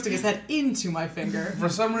twisting his head into my finger. For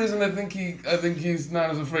some reason, I think he's not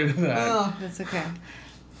as afraid of that. Ugh. That's okay.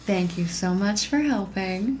 Thank you so much for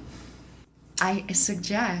helping. I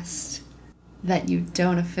suggest that you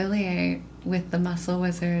don't affiliate with the Muscle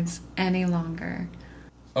Wizards any longer.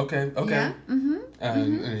 Okay. Yeah? Mm-hmm. Are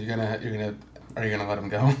you gonna let him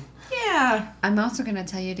go? Yeah. I'm also going to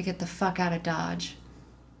tell you to get the fuck out of Dodge.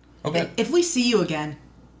 Okay. If we see you again,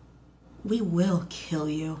 we will kill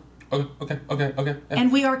you. Okay. Yeah.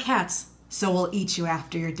 And we are cats, so we'll eat you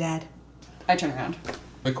after you're dead. I turn around.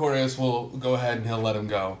 Victorious will go ahead and he'll let him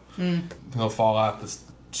go. He'll fall off the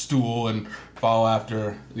stool and follow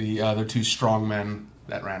after the other 2 strong men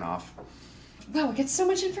that ran off. Wow, we get so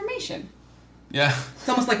much information. Yeah. It's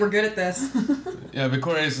almost like we're good at this. Yeah,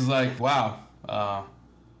 Victorious is like, wow,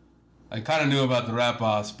 I kind of knew about the rat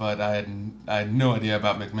boss, but I had no idea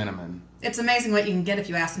about McMiniman. It's amazing what you can get if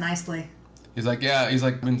you ask nicely. He's like, yeah. He's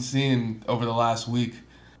like, been seeing over the last week.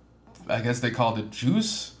 I guess they called it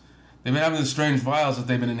juice. They've been having these strange vials that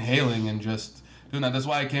they've been inhaling and just doing that. That's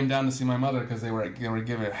why I came down to see my mother, because they were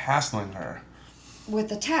hassling her. With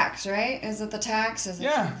the tax, right? Is it the tax? Is it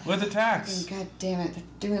Yeah, with the tax. God damn it! They're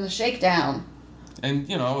doing the shakedown. And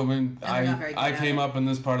you know, I mean, they're not very good I at came it. up in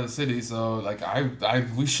this part of the city, so like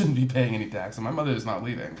we shouldn't be paying any tax, and my mother is not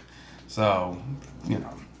leaving. So, you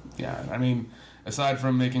know, yeah. I mean, aside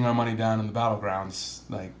from making our money down in the battlegrounds,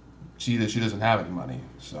 like she doesn't have any money.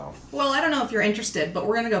 So Well, I don't know if you're interested, but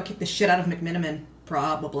we're gonna go kick the shit out of McMiniman,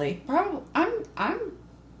 probably. Probably.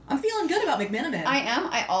 I'm feeling good about McMiniman. I am.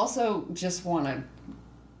 I also just want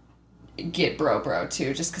to get bro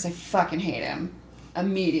too, just because I fucking hate him.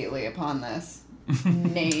 Immediately upon this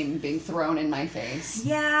name being thrown in my face.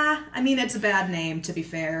 Yeah, I mean, it's a bad name, to be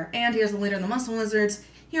fair. And here's the leader of the Muscle Wizards.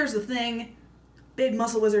 Here's the thing. Big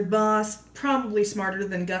Muscle Wizard boss, probably smarter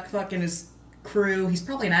than Guckfuck and his crew. He's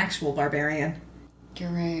probably an actual barbarian. You're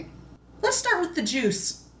right. Let's start with the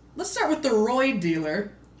juice. Let's start with the roid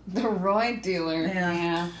dealer. The roid dealer.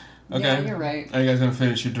 Yeah. okay, Yeah, you're right. Are you guys gonna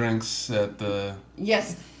finish your drinks at the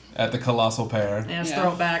Yes. Colossal Pear? Yeah, let's Yeah.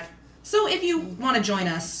 throw it back. So if you want to join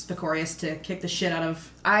us, Vicorious, to kick the shit out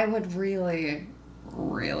of... I would really,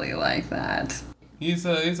 really like that. He's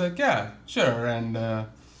like, yeah, sure, and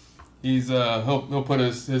he'll put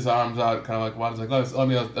his arms out, kind of like wide, like let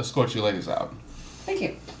me escort you ladies out. Thank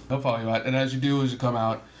you. He'll follow you out, and as you come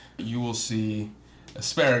out, you will see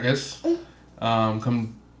Asparagus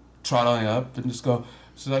come trotting up and just go.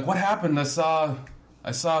 She's like, what happened? I saw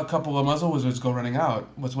a couple of muzzle wizards go running out.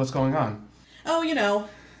 What's going on? Oh, you know,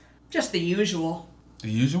 just the usual. The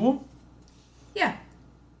usual? Yeah.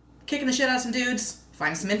 Kicking the shit out of some dudes,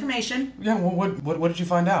 finding some information. Yeah. Well, what did you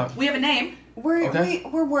find out? We have a name. Okay.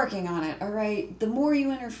 We're working on it, all right? The more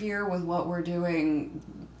you interfere with what we're doing,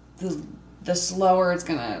 the slower it's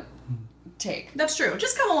gonna take. That's true.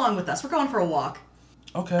 Just come along with us. We're going for a walk.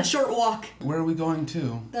 Okay. A short walk. Where are we going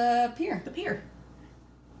to? The pier. The pier.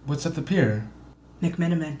 What's at the pier?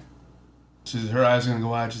 McMiniman. Her eyes are gonna go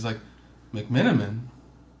wide. She's like, McMiniman?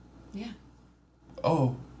 Yeah.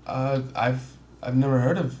 Oh, I've never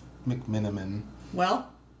heard of McMiniman. Well,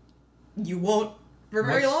 you won't for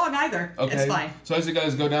very What's- long either. Okay. It's fine. So as you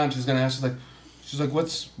guys go down, she's gonna ask, she's like,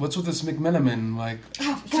 what's with this McMiniman? Like,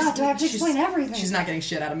 Oh God, do I have to explain everything? She's not getting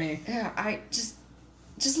shit out of me. Yeah, I just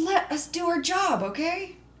let us do our job,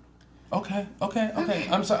 okay? okay. Okay.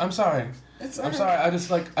 I'm sorry. It's I'm alright. sorry.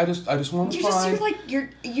 I just want to find.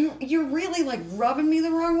 You're really like rubbing me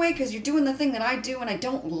the wrong way because you're doing the thing that I do and I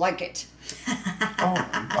don't like it.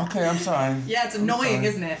 Oh, okay. I'm sorry. Yeah, it's I'm annoying, sorry.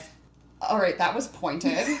 isn't it? All right, that was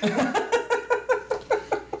pointed.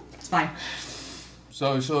 It's fine.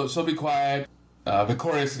 So she'll be quiet.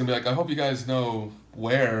 Victorious is gonna be like, I hope you guys know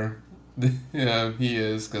where he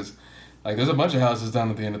is, because like there's a bunch of houses down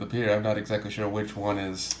at the end of the pier. I'm not exactly sure which one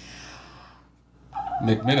is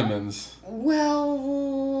McMiniman's.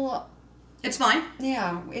 Well, It's fine.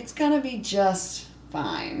 yeah, it's gonna be just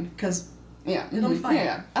fine. Because Yeah, It'll be fine.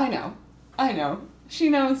 Yeah, I know. She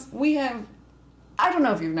knows. We have. I don't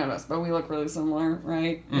know if you've noticed, but we look really similar,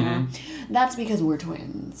 right? Yeah. That's because we're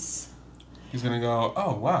twins. He's gonna go,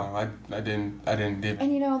 oh wow, I didn't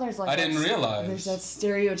And you know, there's like I didn't realize. there's that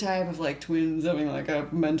stereotype of like twins having like a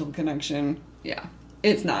mental connection. Yeah,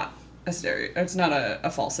 it's not a It's not a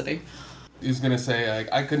falsity. He's gonna say,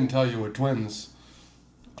 I couldn't tell you were twins.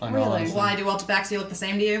 I know, Really? honestly. why do Tabaxi look the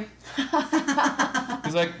same to you?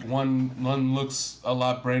 He's like, one looks a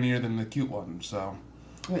lot brainier than the cute one, so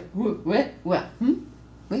What? What?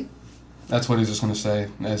 Wait. that's what he's just gonna say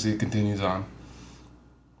as he continues on.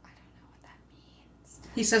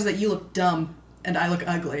 He says that you look dumb and I look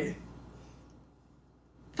ugly.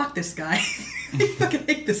 Fuck this guy. I fucking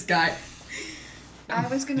hate this guy. I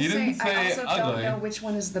was gonna You say, didn't say I also ugly. don't know which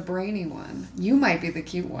one is the brainy one. You might be the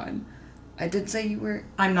cute one. I did say you were.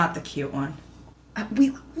 I'm not the cute one.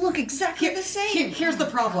 We look exactly the same. Here's the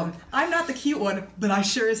problem. I'm not the cute one, but I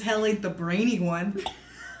sure as hell ain't the brainy one.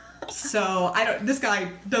 So this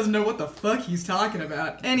guy doesn't know what the fuck he's talking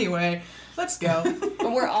about. Anyway, let's go.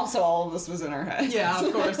 But we're also, all of this was in our heads. Yeah,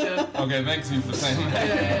 of course, yeah. Okay, thanks you for saying that.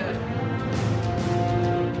 Yeah.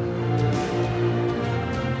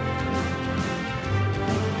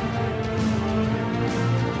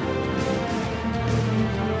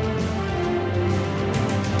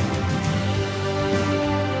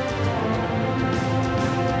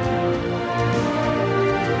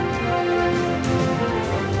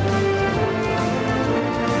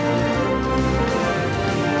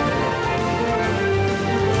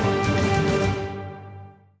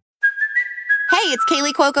 Hey, it's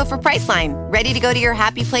Kaylee Cuoco for Priceline. Ready to go to your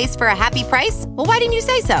happy place for a happy price? Well, why didn't you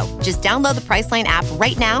say so? Just download the Priceline app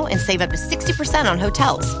right now and save up to 60% on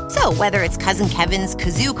hotels. So whether it's Cousin Kevin's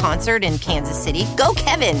Kazoo Concert in Kansas City, go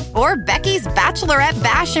Kevin, or Becky's Bachelorette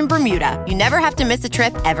Bash in Bermuda, you never have to miss a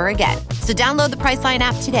trip ever again. So download the Priceline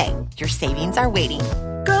app today. Your savings are waiting.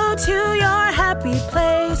 Go to your happy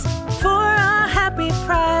place for a happy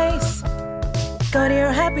price. Go to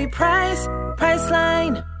your happy price,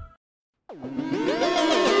 Priceline.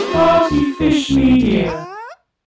 Party Fish Media.